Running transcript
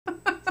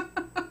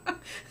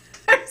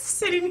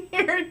sitting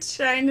here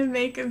trying to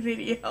make a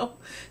video.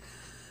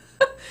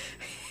 And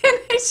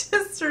I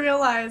just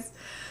realized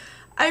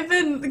I've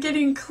been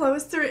getting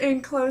closer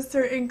and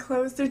closer and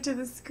closer to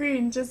the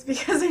screen just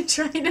because I'm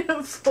trying to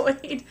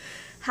avoid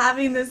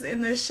having this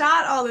in the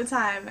shot all the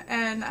time.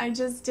 And I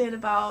just did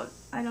about,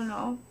 I don't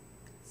know,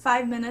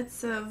 5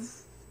 minutes of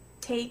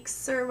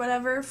takes or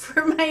whatever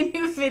for my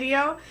new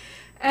video.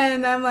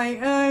 And I'm like,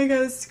 oh, I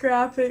gotta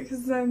scrap it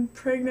because I'm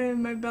pregnant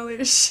and my belly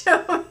is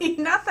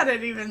showing. Not that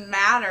it even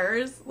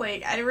matters.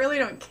 Like, I really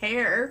don't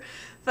care.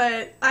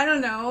 But I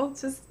don't know.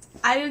 Just,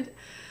 I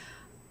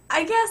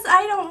guess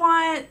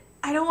I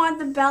don't want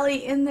the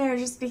belly in there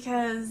just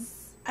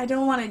because I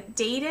don't want to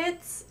date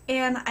it,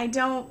 and I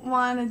don't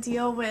want to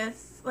deal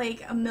with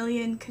like a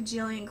million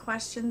cajillion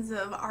questions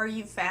of are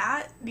you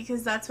fat,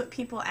 because that's what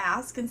people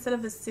ask. Instead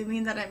of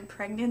assuming that I'm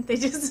pregnant, they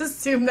just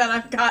assume that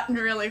I've gotten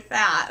really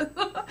fat.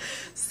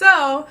 So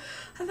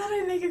I thought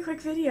I'd make a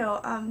quick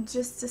video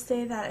just to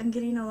say that I'm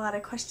getting a lot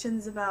of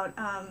questions about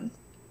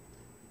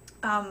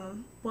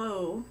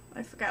whoa,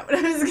 I forgot what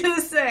I was gonna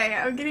say.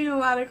 I'm getting a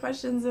lot of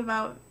questions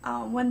about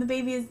when the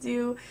baby is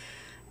due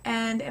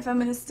and if I'm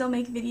gonna still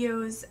make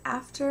videos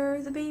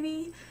after the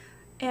baby.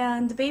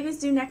 And the baby's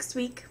due next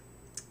week,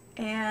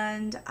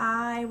 and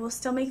I will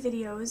still make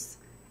videos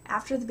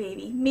after the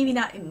baby. Maybe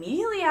not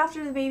immediately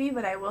after the baby,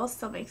 but I will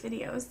still make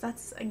videos.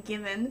 That's a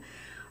given.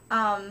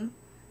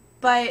 But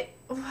I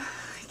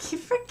keep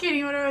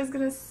forgetting what I was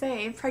gonna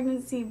say.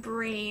 Pregnancy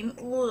brain,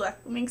 ugh,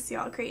 makes you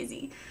all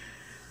crazy.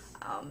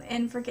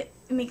 And it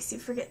makes you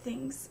forget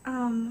things.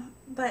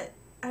 But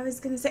I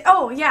was gonna say,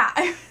 oh yeah,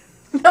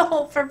 the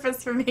whole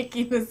purpose for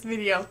making this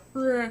video.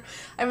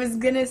 I was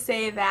gonna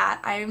say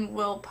that I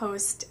will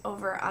post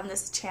over on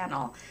this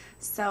channel.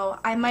 So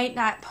I might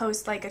not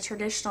post like a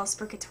traditional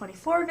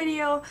Sprocket24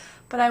 video,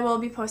 but I will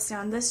be posting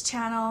on this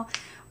channel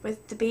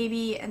with the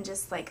baby and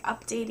just like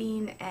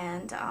updating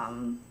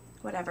and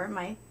whatever.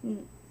 My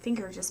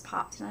finger just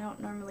popped, and I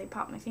don't normally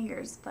pop my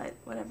fingers, but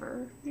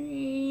whatever.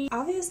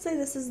 Obviously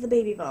this is the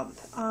baby bump,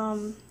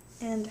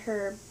 and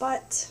her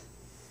butt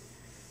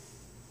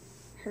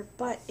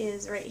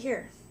is right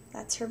here.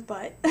 That's her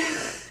butt.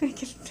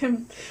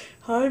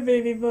 Hi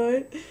baby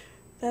butt.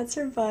 That's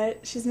her butt.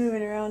 She's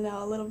moving around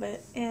now a little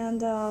bit,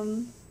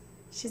 and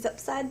she's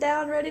upside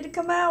down ready to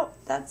come out.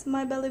 That's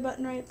my belly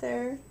button right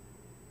there.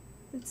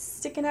 It's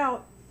sticking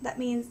out. That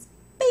means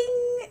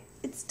bing,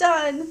 it's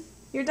done.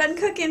 You're done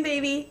cooking,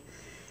 baby.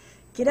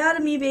 Get out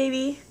of me,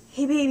 baby.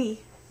 Hey,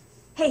 baby.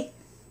 Hey.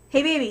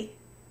 Hey, baby.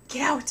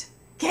 Get out.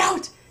 Get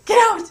out. Get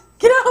out.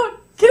 Get out.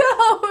 Get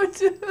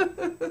out.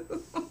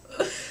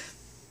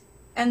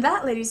 And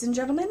that, ladies and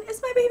gentlemen,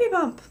 is my baby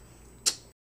bump.